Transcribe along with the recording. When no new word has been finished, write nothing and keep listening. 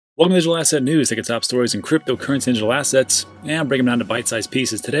Welcome to Digital Asset News. Take the top stories in cryptocurrency and digital assets and break them down to bite-sized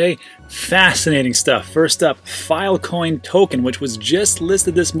pieces. Today, fascinating stuff. First up, FileCOIN token, which was just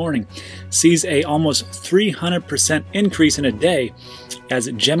listed this morning, sees a almost 300% increase in a day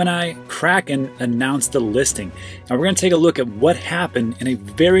as Gemini Kraken announced the listing. Now we're going to take a look at what happened in a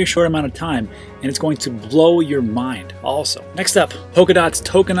very short amount of time, and it's going to blow your mind also. Next up, Polkadot's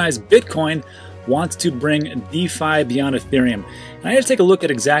tokenized Bitcoin wants to bring DeFi beyond Ethereum. And I had to take a look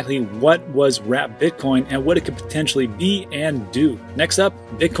at exactly what was wrapped Bitcoin and what it could potentially be and do. Next up,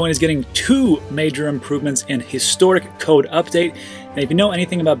 Bitcoin is getting two major improvements in historic code update. And if you know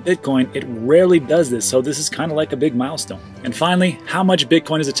anything about Bitcoin, it rarely does this, so this is kind of like a big milestone. And finally, how much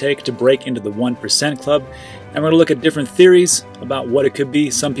Bitcoin does it take to break into the 1% club? And we're going to look at different theories about what it could be.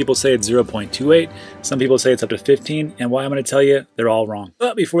 Some people say it's 0.28, some people say it's up to 15, and why I'm going to tell you, they're all wrong.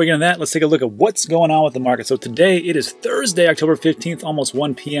 But before we get into that, let's take a look at what's going on with the market. So today, it is Thursday, October 15th, almost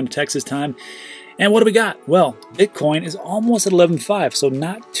 1 p.m. Texas time. And what do we got? Well, Bitcoin is almost at 11.5, so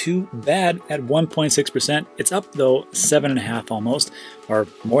not too bad at 1.6%. It's up though 7.5 almost, or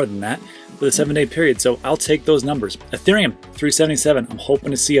more than that, with a 7-day period. So I'll take those numbers. Ethereum 377. I'm hoping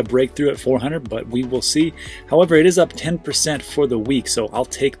to see a breakthrough at 400, but we will see. However, it is up 10% for the week, so I'll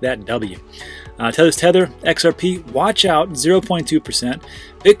take that W. Tether, XRP, watch out, 0.2%.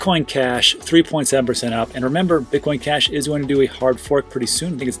 Bitcoin Cash, 3.7% up. And remember, Bitcoin Cash is going to do a hard fork pretty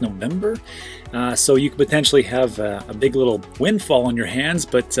soon. I think it's November. So you could potentially have a big little windfall on your hands,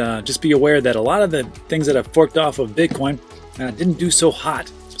 but just be aware that a lot of the things that have forked off of Bitcoin didn't do so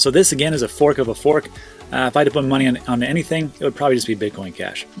hot. So this, again, is a fork of a fork. If I had to put money on anything, it would probably just be Bitcoin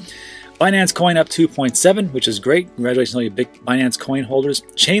Cash. Binance Coin up 2.7, which is great. Congratulations to all you big Binance Coin holders.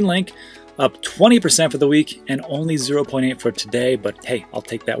 Chainlink up 20% for the week and only 0.8 for today, but hey, I'll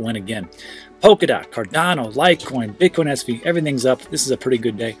take that win again. Polkadot, Cardano, Litecoin, Bitcoin SV, everything's up. This is a pretty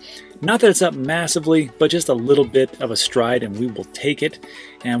good day. Not that it's up massively, but just a little bit of a stride, and we will take it.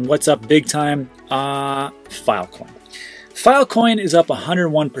 And what's up big time? FileCOIN. FileCOIN is up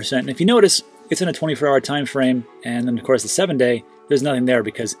 101%. And if you notice, it's in a 24-hour time frame, and then of course the 7-day, there's nothing there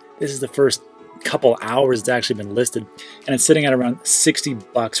because this is the first couple hours it's actually been listed, and it's sitting at around 60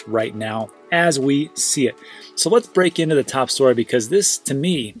 bucks right now as we see it. So let's break into the top story because this to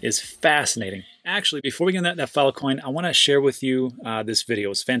me is fascinating. Actually, before we get into that FileCOIN, I want to share with you this video. It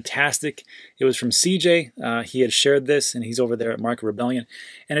was fantastic. It was from CJ. He had shared this, and he's over there at Market Rebellion,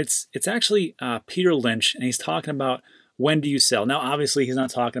 and it's actually Peter Lynch, and he's talking about when do you sell. Now obviously he's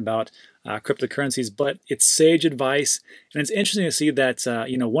not talking about cryptocurrencies, but it's sage advice, and it's interesting to see that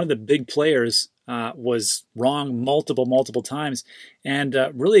one of the big players was wrong multiple times, and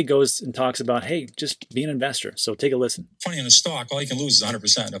really goes and talks about, hey, just be an investor. So take a listen. Funny, in a stock, all you can lose is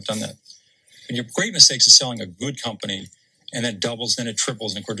 100%. I've done that. And your great mistakes is selling a good company, and then doubles, then it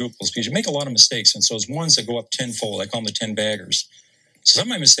triples and quadruples because you make a lot of mistakes. And so those ones that go up tenfold, I call them the 10 baggers. So some of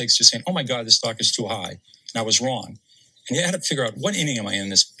my mistakes just saying, oh my God, this stock is too high, and I was wrong. And you had to figure out, what inning am I in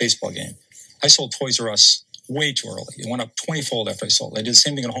this baseball game? I sold Toys R Us way too early. It went up 20-fold after I sold. I did the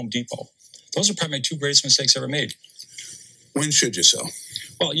same thing at Home Depot. Those are probably my two greatest mistakes ever made. When should you sell?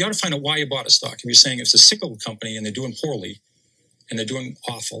 Well, you ought to find out why you bought a stock. If you're saying it's a cyclical company and they're doing poorly and they're doing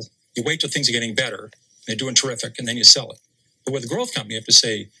awful, you wait till things are getting better and they're doing terrific, and then you sell it. But with a growth company, you have to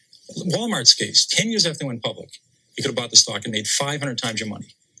say, Walmart's case, 10 years after they went public, you could have bought the stock and made 500 times your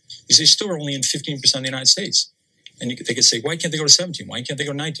money. Because they still are only in 15% of the United States. And they could say, why can't they go to 17? Why can't they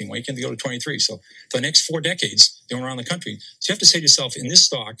go to 19? Why can't they go to 23? So for the next 4 decades, they went around the country. So you have to say to yourself, in this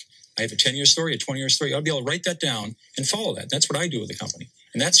stock, I have a 10-year story, a 20-year story. I'll be able to write that down and follow that. That's what I do with the company.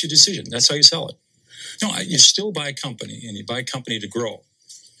 And that's your decision. That's how you sell it. No, you still buy a company, and you buy a company to grow.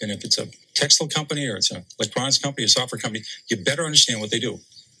 And if it's a textile company or it's an electronics company, a software company, you better understand what they do.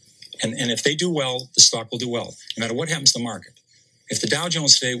 And if they do well, the stock will do well, no matter what happens to the market. If the Dow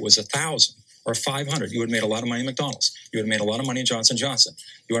Jones today was 1,000 or 500, you would have made a lot of money in McDonald's. You would have made a lot of money in Johnson & Johnson.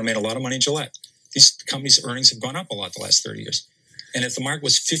 You would have made a lot of money in Gillette. These companies' earnings have gone up a lot the last 30 years. And if the market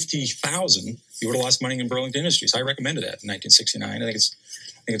was 50,000, you would have lost money in Burlington Industries. I recommended that in 1969. I think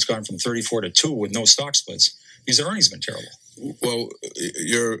it's gone from 34 to 2 with no stock splits. These earnings have been terrible. Well,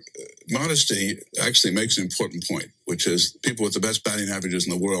 your modesty actually makes an important point, which is people with the best batting averages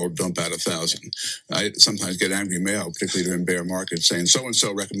in the world don't bat 1,000. I sometimes get angry mail, particularly during bear markets, saying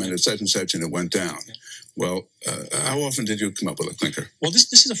so-and-so recommended such and such and it went down. Yeah. Well, how often did you come up with a clinker? Well,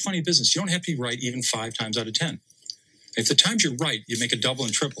 this is a funny business. You don't have to be right even 5 times out of 10. If the times you're right, you make a double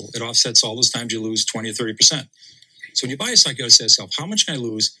and triple. It offsets all those times you lose 20 or 30%. So when you buy a stock, you got to say to yourself, how much can I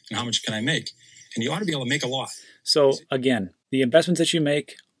lose and how much can I make? And you ought to be able to make a lot. So again, the investments that you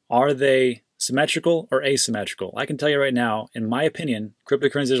make, are they symmetrical or asymmetrical? I can tell you right now, in my opinion,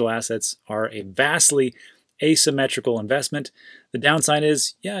 cryptocurrency digital assets are a vastly asymmetrical investment. The downside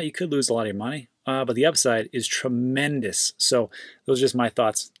is, yeah, you could lose a lot of your money, but the upside is tremendous. So those are just my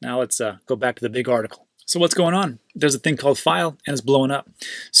thoughts. Now let's go back to the big article. So what's going on? There's a thing called File, and it's blowing up.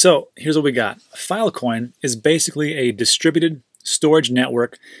 So here's what we got. FileCOIN is basically a distributed storage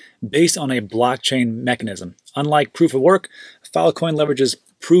network based on a blockchain mechanism. Unlike proof of work, FileCOIN leverages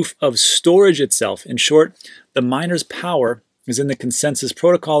proof of storage itself. In short, the miner's power is in the consensus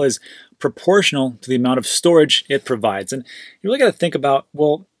protocol is proportional to the amount of storage it provides. And you really got to think about,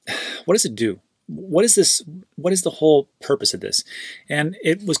 well, what does it do? What is this? What is the whole purpose of this? And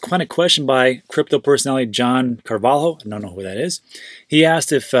it was kind of questioned by crypto personality John Carvalho. I don't know who that is. He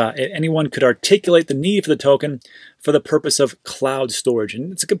asked if anyone could articulate the need for the token for the purpose of cloud storage.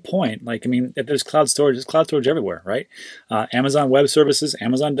 And it's a good point. Like, I mean, if there's cloud storage everywhere, right? Amazon Web Services,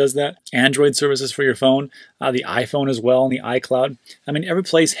 Amazon does that. Android services for your phone, the iPhone as well, and the iCloud. I mean, every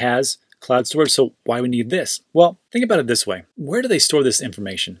place has cloud storage, so why we need this? Well, think about it this way. Where do they store this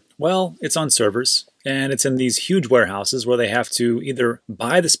information? Well, it's on servers, and it's in these huge warehouses where they have to either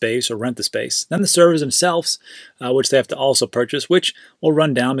buy the space or rent the space. Then the servers themselves, which they have to also purchase, which will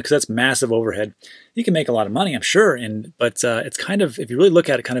run down because that's massive overhead. You can make a lot of money, I'm sure, but it's kind of, if you really look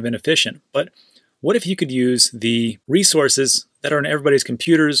at it, kind of inefficient. But what if you could use the resources that are in everybody's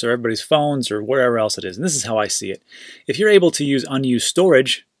computers or everybody's phones or wherever else it is? And this is how I see it. If you're able to use unused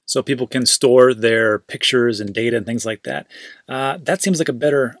storage, so people can store their pictures and data and things like that. That seems like a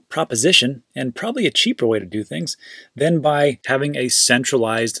better proposition and probably a cheaper way to do things than by having a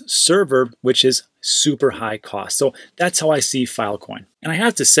centralized server, which is super high cost. So that's how I see FileCOIN. And I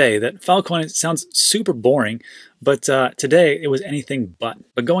have to say that FileCOIN sounds super boring, but today it was anything but.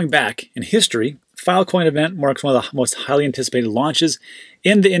 But going back in history, FileCOIN event marks one of the most highly anticipated launches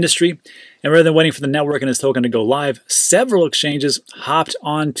in the industry. And rather than waiting for the network and its token to go live, several exchanges hopped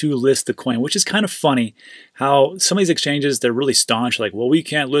on to list the coin, which is kind of funny how some of these exchanges, they're really staunch, like, well, we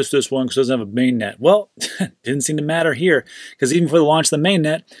can't list this one because it doesn't have a mainnet. Well, didn't seem to matter here, because even before the launch of the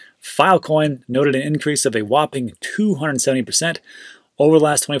mainnet, FileCOIN noted an increase of a whopping 270% over the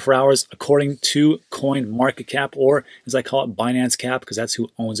last 24 hours, according to CoinMarketCap, or as I call it, Binance Cap, because that's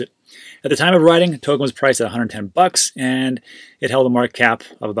who owns it. At the time of writing, the token was priced at 110 bucks, and it held a market cap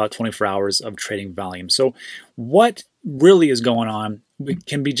of about 24 hours of trading volume. So what really is going on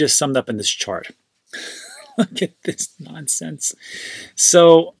can be just summed up in this chart. Look at this nonsense.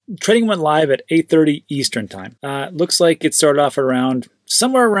 So trading went live at 8:30 Eastern time. Looks like it started off around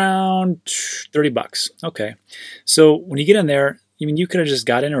somewhere around 30 bucks. Okay. So when you get in there, I mean, you could have just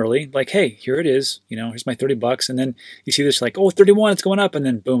got in early, like, hey, here it is, you know, here's my 30 bucks. And then you see this like, oh, 31, it's going up. And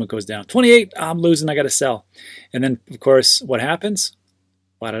then boom, it goes down. 28, I'm losing, I got to sell. And then, of course, what happens?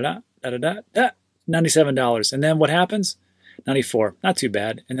 $97. And then what happens? 94, not too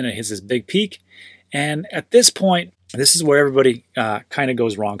bad. And then it hits this big peak. And at this point, this is where everybody kind of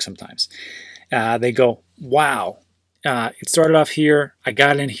goes wrong sometimes. They go, wow, it started off here. I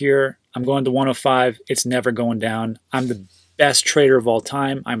got in here. I'm going to 105. It's never going down. I'm the best trader of all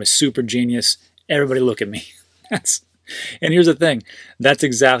time. I'm a super genius. Everybody look at me. And here's the thing. That's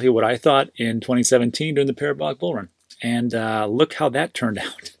exactly what I thought in 2017 during the parabolic bull run. And look how that turned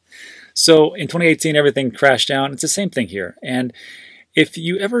out. So in 2018, everything crashed down. It's the same thing here. And if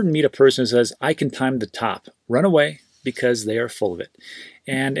you ever meet a person who says, I can time the top, run away, because they are full of it.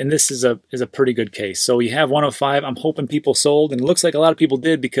 And this is a pretty good case. So you have 105. I'm hoping people sold. And it looks like a lot of people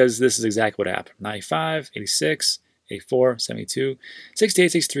did, because this is exactly what happened. 95, 86, 84, 72, 68,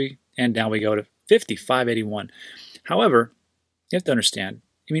 63, and down we go to 55, 81. However, you have to understand,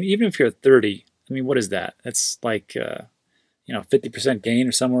 I mean, even if you're at 30, I mean, what is that? That's like, 50% gain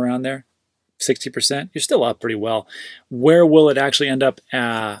or somewhere around there, 60%. You're still up pretty well. Where will it actually end up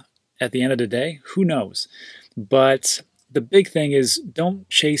at the end of the day? Who knows? But the big thing is, don't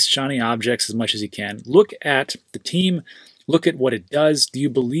chase shiny objects as much as you can. Look at the team. Look at what it does. Do you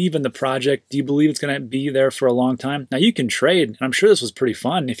believe in the project? Do you believe it's going to be there for a long time? Now, you can trade, and I'm sure this was pretty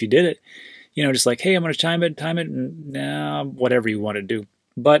fun if you did it. You know, just like, hey, I'm going to time it, and whatever you want to do.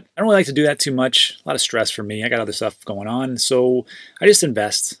 But I don't really like to do that too much. A lot of stress for me. I got other stuff going on, so I just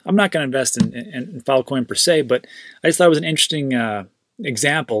invest. I'm not going to invest in FileCOIN per se, but I just thought it was an interesting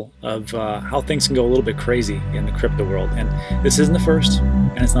example of how things can go a little bit crazy in the crypto world. And this isn't the first,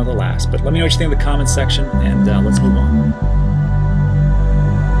 and it's not the last. But let me know what you think in the comments section, and let's move on.